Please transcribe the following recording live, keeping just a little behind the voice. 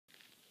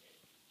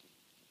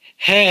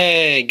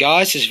Hey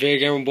guys, it's Very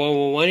Gamer Boy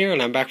 111 here,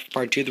 and I'm back for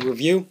part 2 of the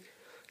review.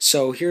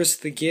 So here's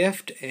the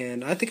gift,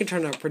 and I think it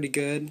turned out pretty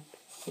good.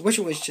 I wish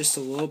it was just a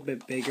little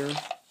bit bigger,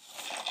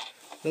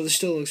 though it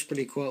still looks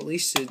pretty cool. At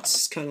least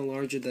it's kind of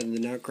larger than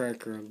the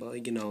Nutcracker,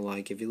 but you know,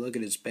 like if you look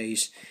at its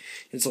base,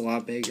 it's a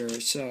lot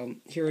bigger. So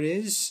here it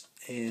is,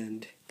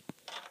 and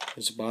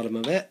there's the bottom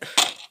of it.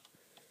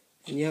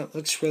 And yeah, it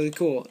looks really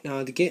cool.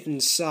 Now to get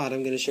inside,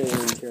 I'm going to show you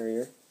the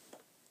interior.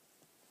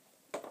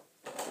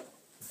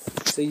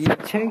 So you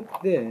take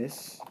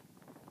this,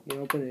 you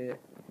open it,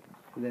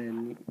 and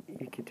then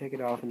you can take it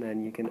off, and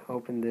then you can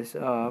open this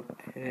up,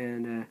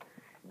 and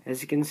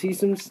as you can see,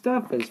 some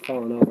stuff has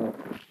fallen over.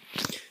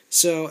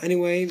 So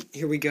anyway,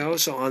 here we go.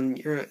 So on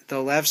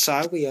the left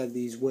side, we have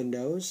these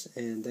windows,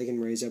 and they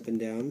can raise up and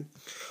down.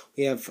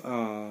 We have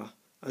a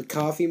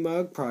coffee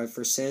mug, probably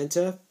for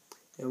Santa,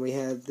 and we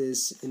have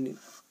this, and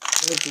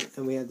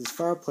we have this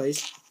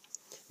fireplace.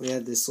 We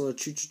have this little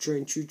choo-choo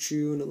train,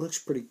 choo-choo, and it looks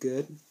pretty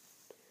good.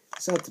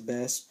 It's not the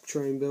best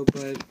train build,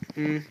 but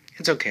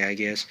it's okay, I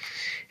guess.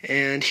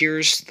 And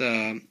here's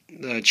the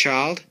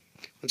child.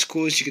 What's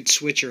cool is you could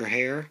switch her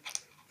hair.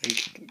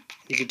 Like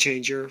you could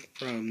change her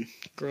from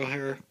girl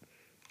hair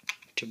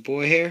to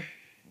boy hair.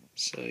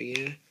 So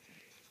yeah.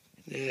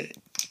 And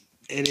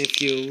if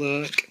you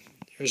look,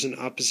 there's an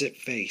opposite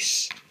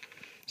face.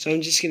 So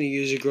I'm just gonna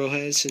use a girl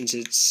head since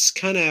it's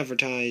kind of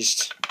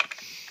advertised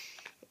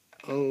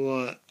a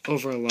lot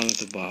over a lot of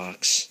the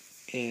box.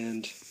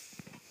 And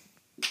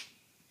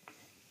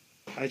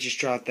I just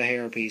dropped the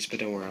hair piece, but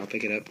don't worry, I'll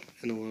pick it up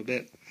in a little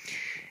bit.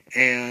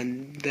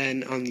 And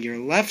then on your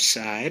left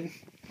side,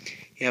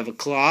 you have a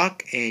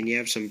clock, and you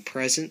have some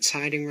presents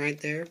hiding right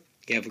there.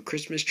 You have a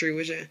Christmas tree,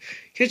 which I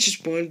can't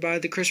just blind by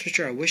the Christmas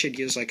tree. I wish I'd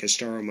use like a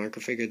star or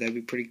microfigure. That'd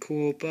be pretty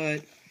cool,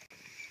 but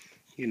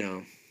you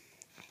know,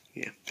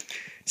 yeah.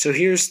 So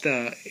here's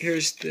the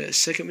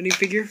second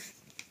minifigure.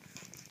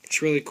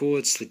 It's really cool.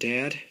 It's the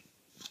dad.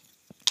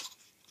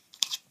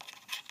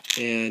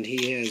 And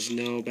he has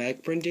no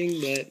back printing,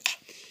 but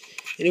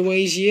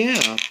anyways,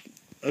 yeah,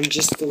 I'm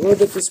just a little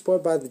bit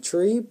disappointed by the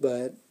tree,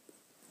 but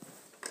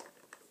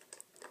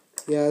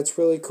yeah, it's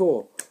really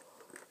cool.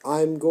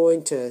 I'm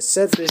going to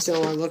set this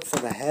down while I look for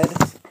the head,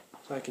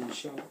 so I can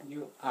show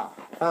you.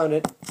 Found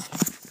it.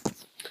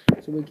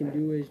 So what we can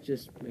do is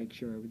just make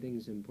sure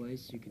everything's in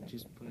place. You can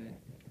just put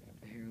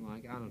the hair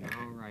like, I don't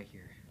know, right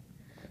here.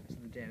 So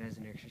the dad has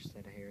an extra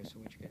set of hair, so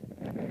what you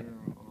got here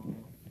are all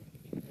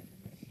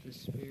the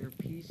spare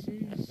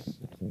pieces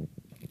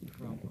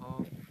from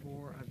all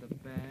 4 of the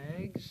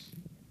bags.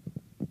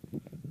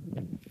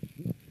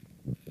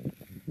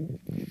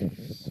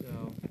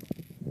 So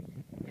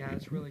yeah,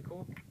 it's really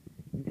cool.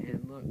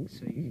 And look,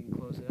 so you can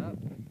close it up,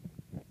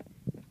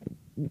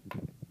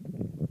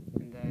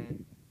 and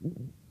then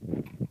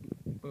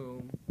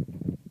boom,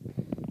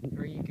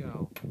 there you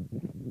go.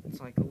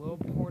 It's like a little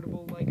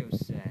portable Lego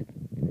set.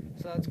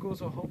 So that's cool.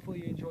 So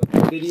hopefully you enjoyed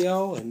the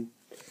video, and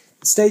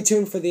stay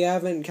tuned for the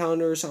advent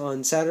calendars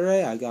on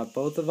Saturday. I got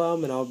both of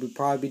them, and I'll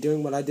probably be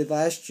doing what I did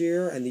last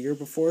year and the year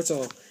before,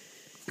 so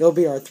it'll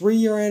be our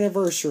 3-year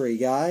anniversary,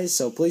 guys,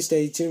 so please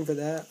stay tuned for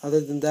that.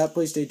 Other than that,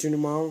 please stay tuned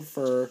tomorrow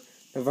for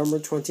November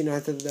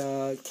 29th of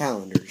the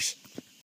calendars.